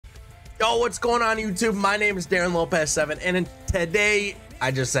Yo, what's going on YouTube? My name is Darren Lopez 7, and today I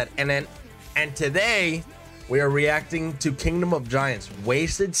just said and today we are reacting to Kingdom of Giants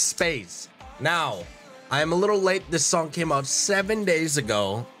Wasted Space. Now, I am a little late. This song came out 7 days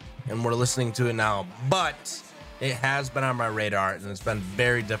ago and we're listening to it now, but it has been on my radar and it's been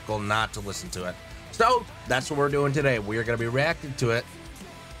very difficult not to listen to it. So that's what we're doing today. We are going to be reacting to it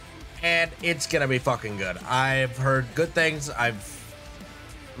and it's going to be fucking good. I've heard good things.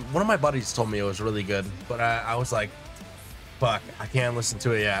 One of my buddies told me it was really good, but I was like, fuck, I can't listen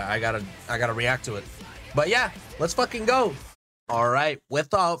to it yet. I gotta react to it. But yeah, let's fucking go. All right,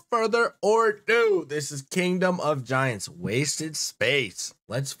 without further ado, this is Kingdom of Giants Wasted Space.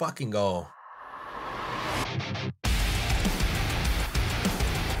 Let's fucking go.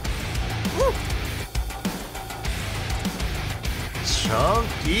 Woo.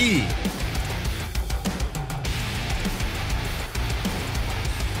 Chunky.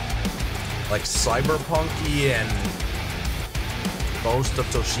 Like cyberpunky and Ghost of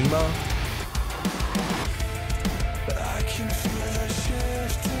Tsushima. I can feel it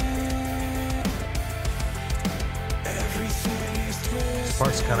shifting. Everything is twisted. This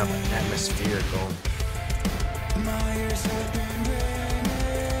part's kind of atmospherical. My ears have been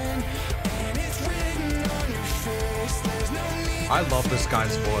ringing, and it's written on your face. There's no need. I love this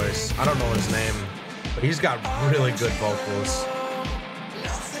guy's voice. I don't know his name, but he's got really good vocals.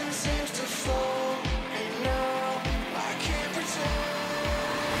 Nothing seems to fall, and now I can't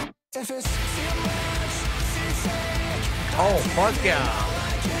pretend. If it's too much, seems fake. Oh, fuck yeah. I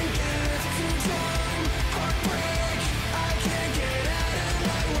can give too time. Heartbreak, I can't get out of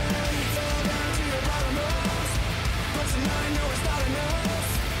my way. Fell down to your bottommost, but tonight I know it's not enough.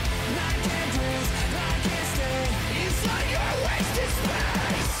 And I can't breathe, I can't stay inside your wasted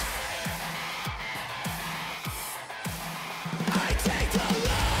space. I take the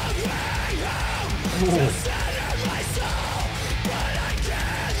long way home to center my soul, but I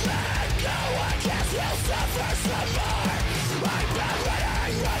can't let go. I guess we'll suffer some more. I'm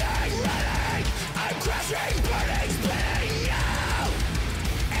running. I'm crashing, burning, spinning out.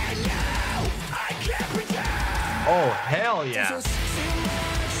 And now I can't pretend. Oh, hell yeah.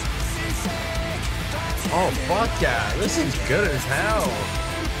 Oh, fuck yeah. This is good as hell.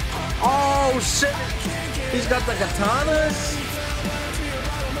 Oh, shit. He's got the katanas.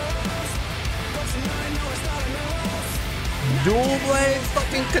 Dual blade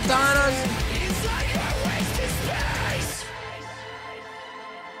fucking katanas.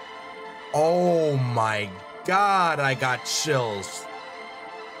 Oh my god, I got chills.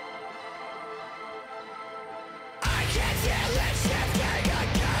 I can feel it shifting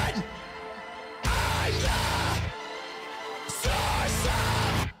again. I'm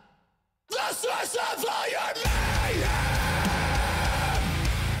the source of all your mayhem.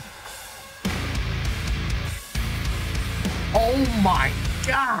 Oh my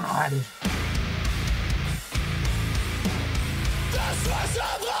god. The source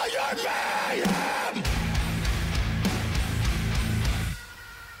of all your mayhem.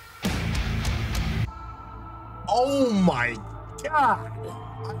 Oh my god.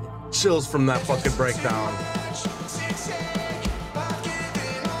 Chills from that fucking breakdown.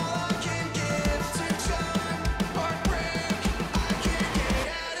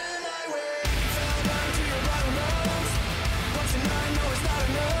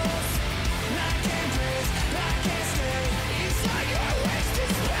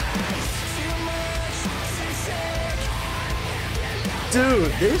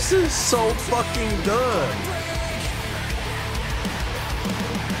 Dude, this is so fucking good.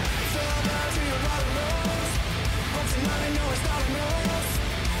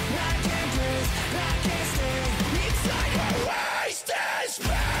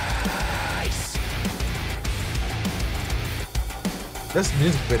 This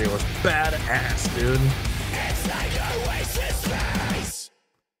music video was badass, dude. It's like a wasted space.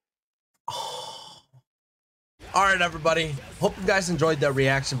 All right, everybody. Hope you guys enjoyed that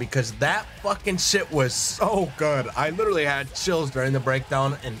reaction because that fucking shit was so good. I literally had chills during the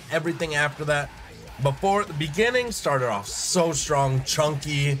breakdown and everything after that. Before the beginning started off so strong,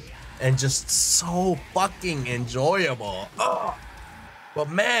 chunky, and just so fucking enjoyable. Ugh. But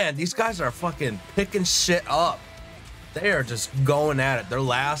man, these guys are fucking picking shit up. They are just going at it. Their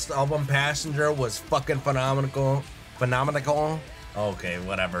last album, Passenger, was fucking phenomenal. Okay,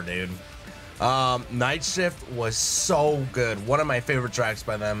 whatever, dude. Night Shift was so good. One of my favorite tracks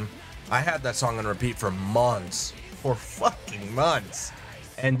by them. I had that song on repeat for months. For fucking months.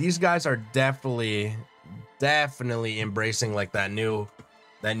 And these guys are definitely embracing like that new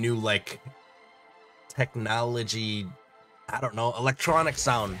like technology, I don't know, electronic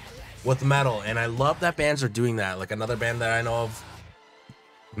sound. with metal, and I love that bands are doing that. Like another band that I know of,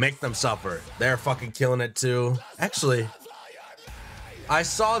 Make Them Suffer. They're fucking killing it too. Actually, I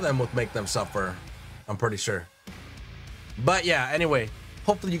saw them with Make Them Suffer, I'm pretty sure. But yeah, anyway,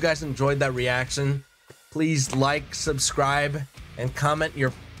 hopefully you guys enjoyed that reaction. Please like, subscribe, and comment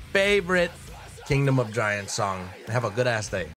your favorite Kingdom of Giants song. Have a good ass day.